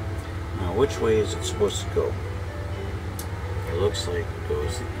 Now, which way is it supposed to go? It looks like it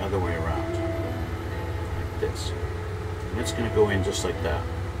goes the other way around, like this. And it's going to go in just like that.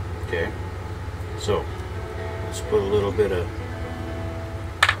 Okay? So, let's put a little bit of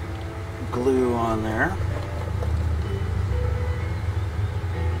glue on there.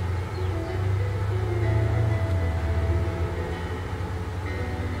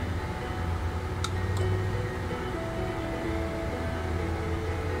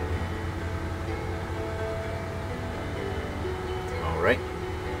 Alright,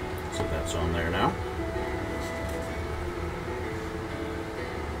 so that's on there now.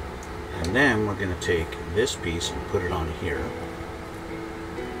 And then we're going to take this piece and put it on here.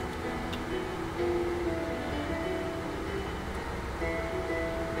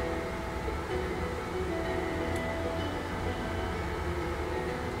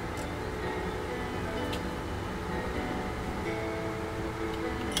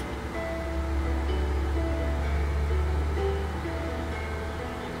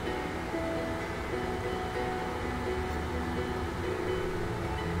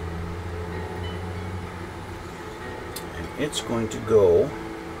 It's going to go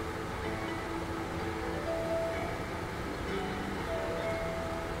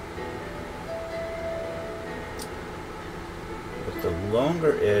with the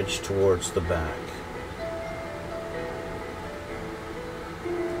longer edge towards the back.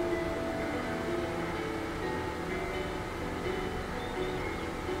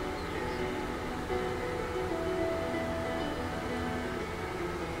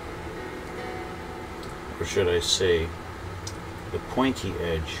 Or should I say, the pointy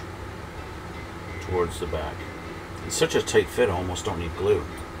edge towards the back. It's such a tight fit, I almost don't need glue.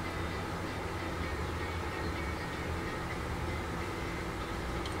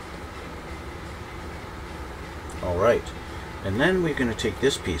 Alright, and then we're going to take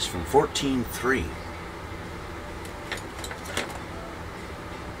this piece from 14.3.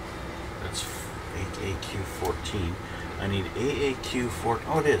 That's AAQ14. I need AAQ4.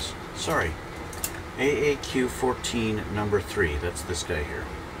 Oh, it is. Sorry. AAQ14 number 3. That's this guy here.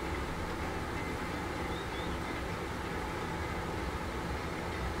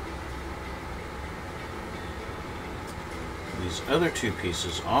 These other 2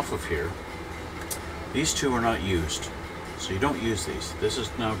 pieces off of here, these 2 are not used, so you don't use these. This is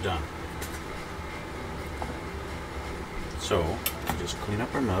now done. So just clean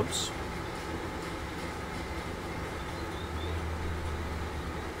up our nubs.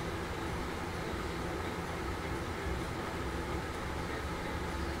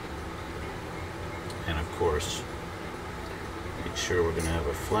 And of course, make sure we're going to have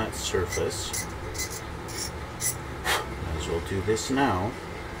a flat surface. Might as well do this now.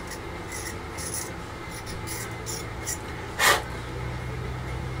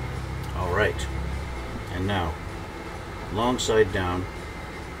 Alright, and now, long side down.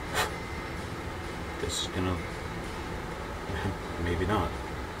 This is going to, maybe not.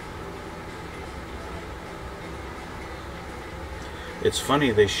 It's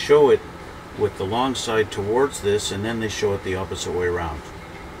funny, they show it with the long side towards this, and then they show it the opposite way around.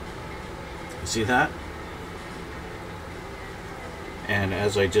 You see that? And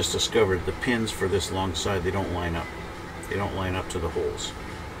as I just discovered, the pins for this long side, they don't line up. They don't line up to the holes.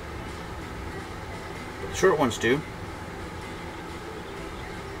 The short ones do.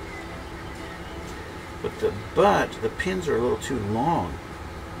 But the pins are a little too long.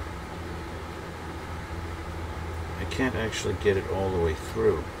 I can't actually get it all the way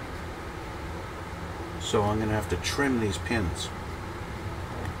through. So I'm going to have to trim these pins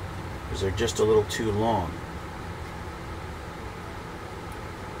because they're just a little too long.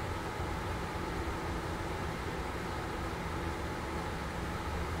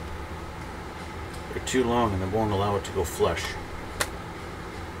 They're too long and they won't allow it to go flush.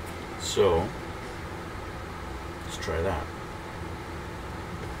 So let's try that.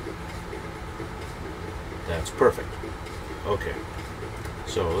 That's perfect. Okay,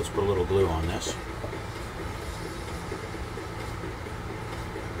 so let's put a little glue on this.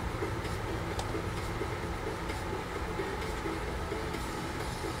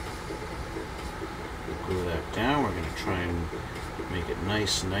 Glue that down. We're going to try and make it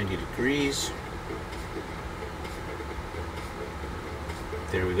nice 90 degrees.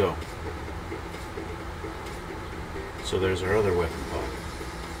 There we go. So there's our other weapon pod.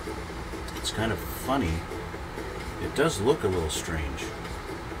 It's kind of funny. It does look a little strange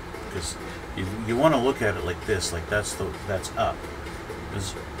because you want to look at it like this, like that's up.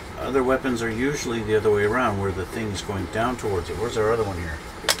 Because other weapons are usually the other way around, where the thing's going down towards it. Where's our other one here?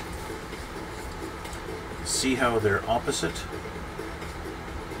 See how they're opposite?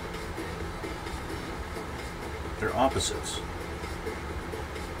 They're opposites.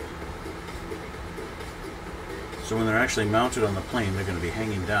 So when they're actually mounted on the plane, they're going to be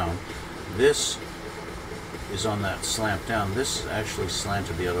hanging down. This is on that slant down. This is actually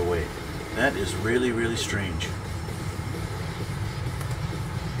slanted the other way. That is really, really strange.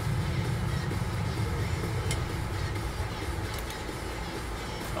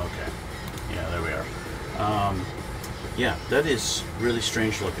 Okay. Yeah, there we are. Yeah, that is really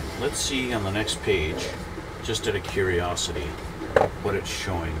strange looking. Let's see on the next page, just out of curiosity, what it's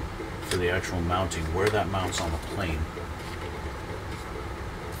showing for the actual mounting, where that mounts on the plane.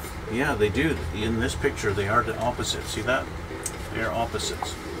 Yeah, they do. In this picture, they are the opposite. See that? They are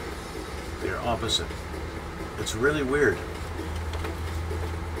opposites. They are opposite. It's really weird.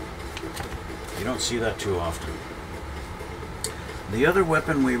 You don't see that too often. The other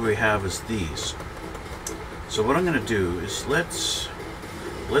weapon we have is these. So what I'm going to do is let's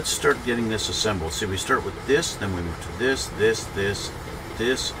start getting this assembled. See, we start with this, then we move to this, this,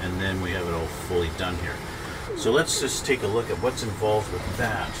 and then we have it all fully done here. So let's just take a look at what's involved with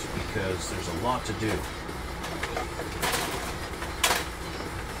that, because there's a lot to do.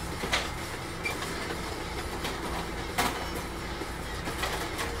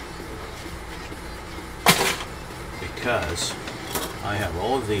 Because I have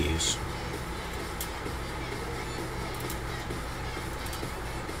all of these.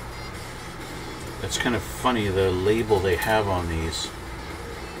 It's kind of funny, the label they have on these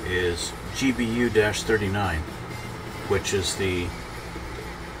is G.W.H, which is the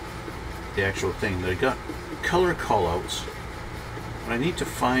actual thing. They got color callouts, but I need to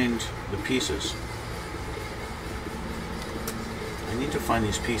find the pieces. I need to find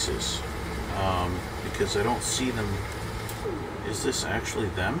these pieces because I don't see them. Is this actually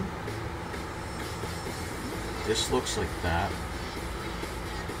them? This looks like that.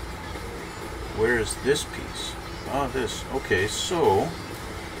 Where is this piece? Oh, this. Okay, so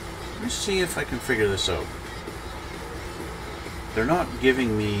let me see if I can figure this out. They're not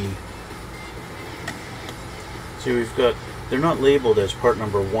giving me... See, we've got... They're not labeled as part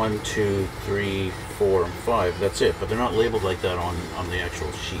number 1, 2, 3, 4, and 5. That's it, but they're not labeled like that on the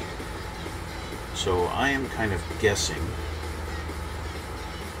actual sheet. So I am kind of guessing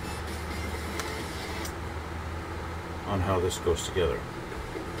on how this goes together.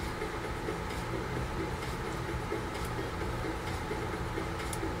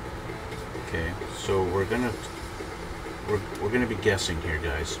 So we're gonna be guessing here,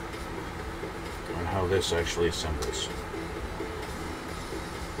 guys, on how this actually assembles.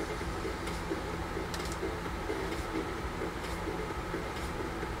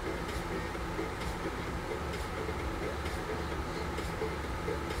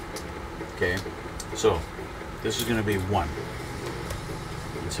 Okay, so this is going to be 1.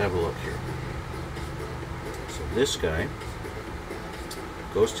 Let's have a look here. So this guy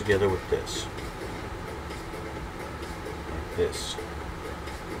goes together with this, like this.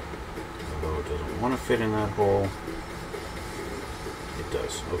 Although it doesn't want to fit in that hole, it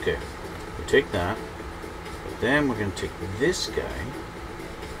does. Okay, we take that, but then we're going to take this guy,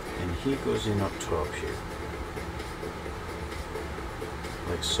 and he goes in up top here,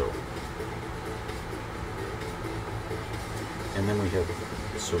 like so. And then we have,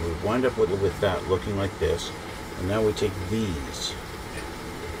 so we wind up with that looking like this, and now we take these,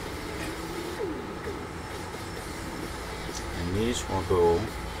 and these will go,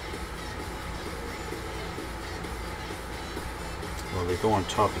 well, they go on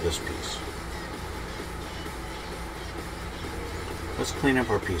top of this piece. Let's clean up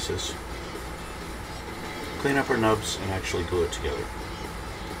our pieces, clean up our nubs, and actually glue it together.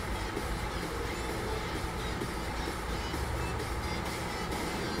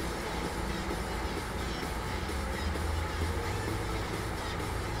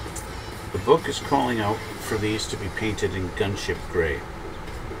 The book is calling out for these to be painted in gunship gray,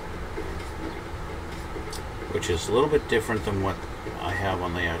 which is a little bit different than what I have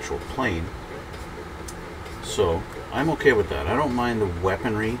on the actual plane. So I'm okay with that. I don't mind the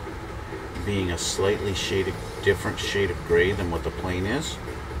weaponry being a slightly different shade of gray than what the plane is.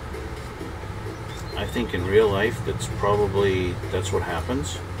 I think in real life that's what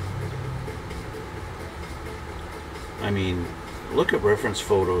happens. I mean, look at reference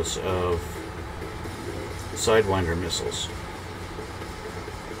photos of Sidewinder missiles,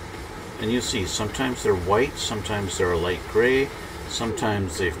 and you see sometimes they're white, sometimes they're a light gray,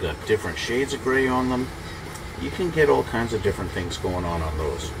 sometimes they've got different shades of gray on them. You can get all kinds of different things going on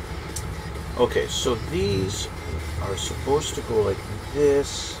those. Okay, so these are supposed to go like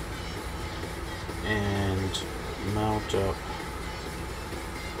this and mount up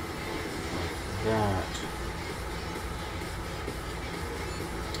like that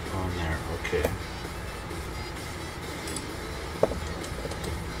on there. Okay.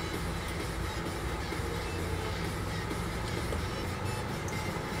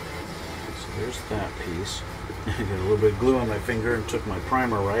 So there's that piece. I got a little bit of glue on my finger and took my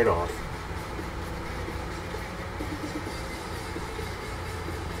primer right off.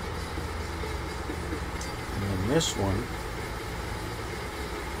 And then this one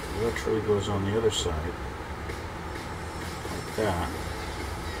literally goes on the other side, like that.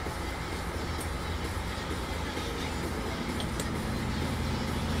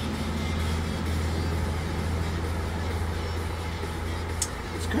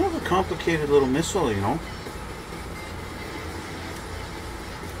 It's kind of a complicated little missile, you know.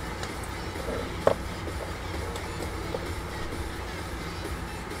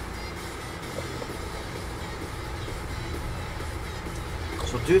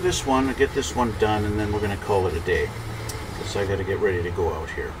 So do this one, get this one done, and then we're going to call it a day, because I got to get ready to go out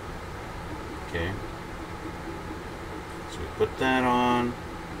here. Okay. So we put that on,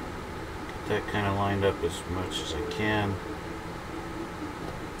 get that kind of lined up as much as I can.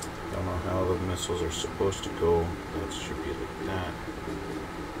 Don't know how the missiles are supposed to go. That should be like that.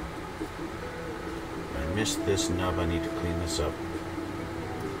 I missed this nub. I need to clean this up.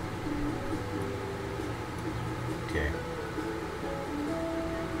 Okay.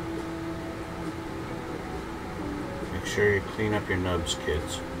 Make sure you clean up your nubs,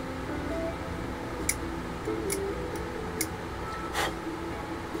 kids.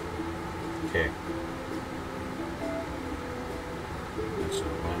 Okay. Let's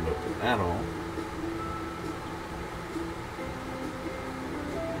line up with that all.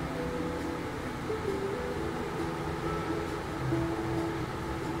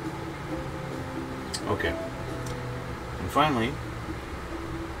 Okay. And finally,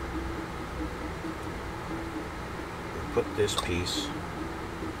 put this piece,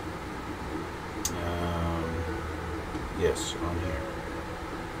 yes, on here,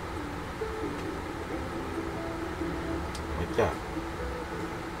 like that.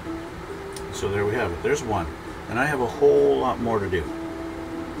 So there we have it. There's one, and I have a whole lot more to do.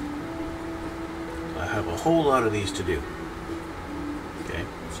 I have a whole lot of these to do. Okay,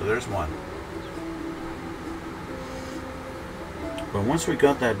 so there's one. But once we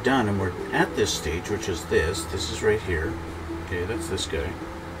got that done, and we're at this stage, which is this is right here. Okay, that's this guy.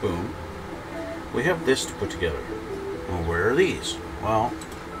 Boom. we have this to put together. Well, where are these? Well,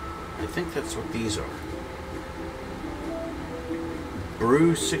 I think that's what these are.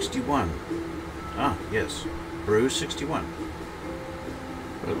 Brew 61. Ah, yes, Brew 61.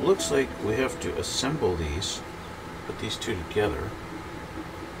 But it looks like we have to assemble these, put these two together.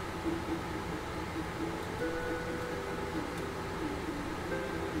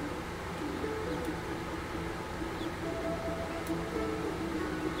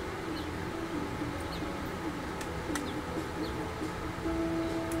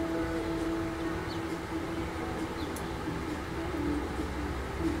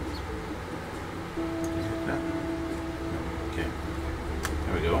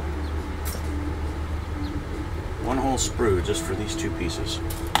 One whole sprue just for these two pieces.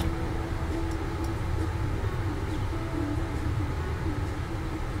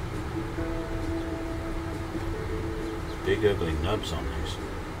 Big ugly nubs on these.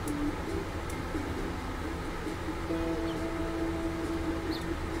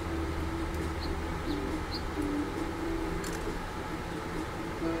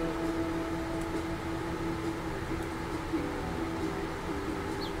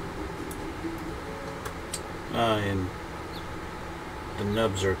 And the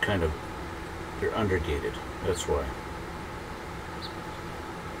nubs are kind of, they're undergated, that's why.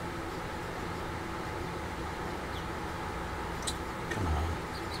 Come on.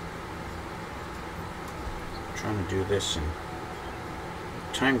 I'm trying to do this in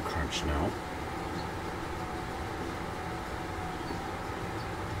time crunch now.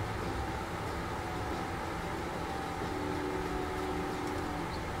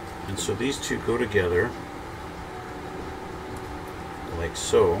 And so these two go together like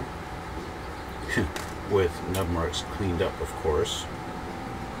so, with nub marks cleaned up, of course.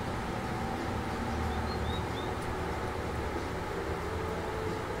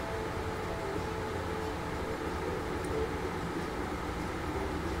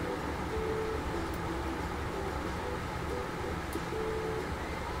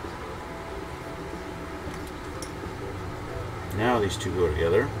 Now these two go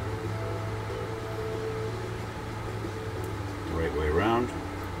together. Right way around.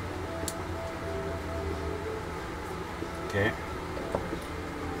 Okay.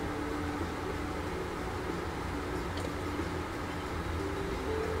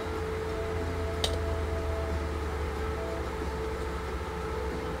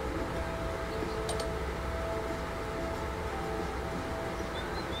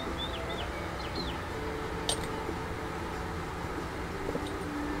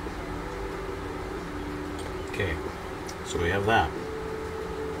 Okay. So we have that.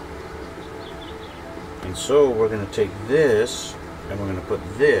 And so we're going to take this and we're going to put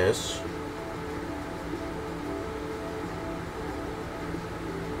this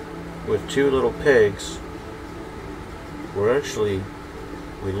with two little pegs.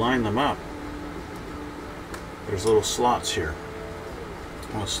 We line them up. There's little slots here.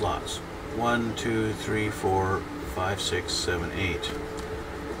 Oh, slots. 1, 2, 3, 4, 5, 6, 7, 8.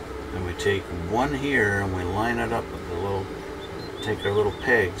 And we take one here and we line it up with the little, take our little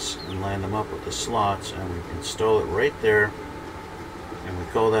pegs and line them up with the slots, and we install it right there, and we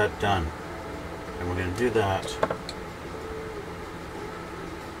call that done. And we're going to do that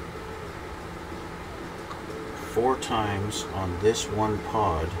four times on this one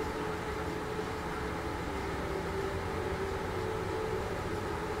pod.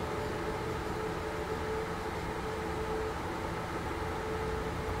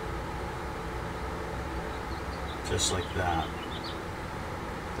 Just like that.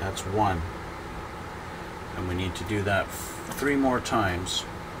 That's one. And we need to do that 3 more times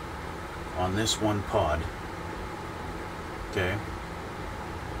on this one pod. Okay?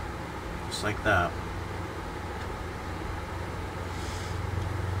 Just like that.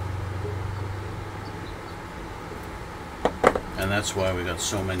 And that's why we got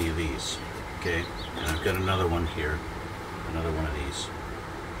so many of these. Okay? And I've got another one here. Another one of these.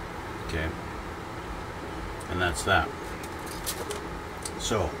 Okay? And that's that.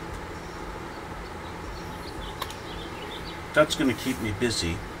 So that's going to keep me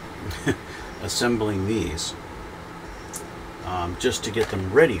busy assembling these, just to get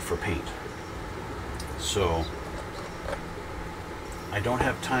them ready for paint. So I don't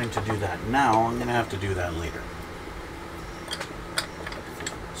have time to do that now. I'm going to have to do that later.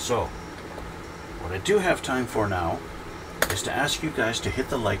 So what I do have time for now is to ask you guys to hit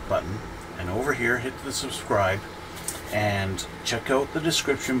the like button, and over here hit the subscribe, and check out the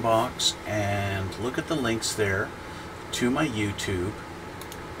description box and look at the links there to my YouTube,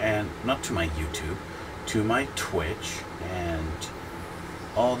 and not to my YouTube, to my Twitch and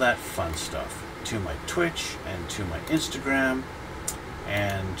all that fun stuff. to my Twitch and to my Instagram,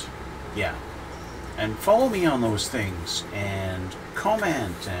 and yeah, and follow me on those things, and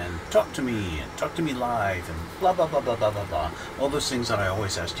comment, and talk to me live, and blah blah blah blah blah blah blah, all those things that I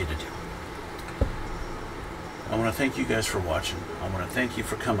always asked you to do. I want to thank you guys for watching. I want to thank you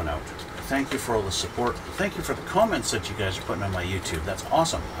for coming out. Thank you for all the support. Thank you for the comments that you guys are putting on my YouTube. That's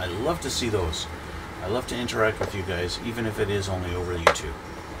awesome. I love to see those. I love to interact with you guys, even if it is only over YouTube.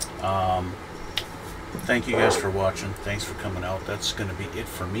 Thank you guys for watching. Thanks for coming out. That's going to be it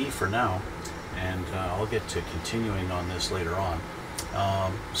for me for now, and I'll get to continuing on this later on.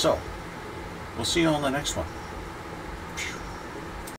 So we'll see you on the next one.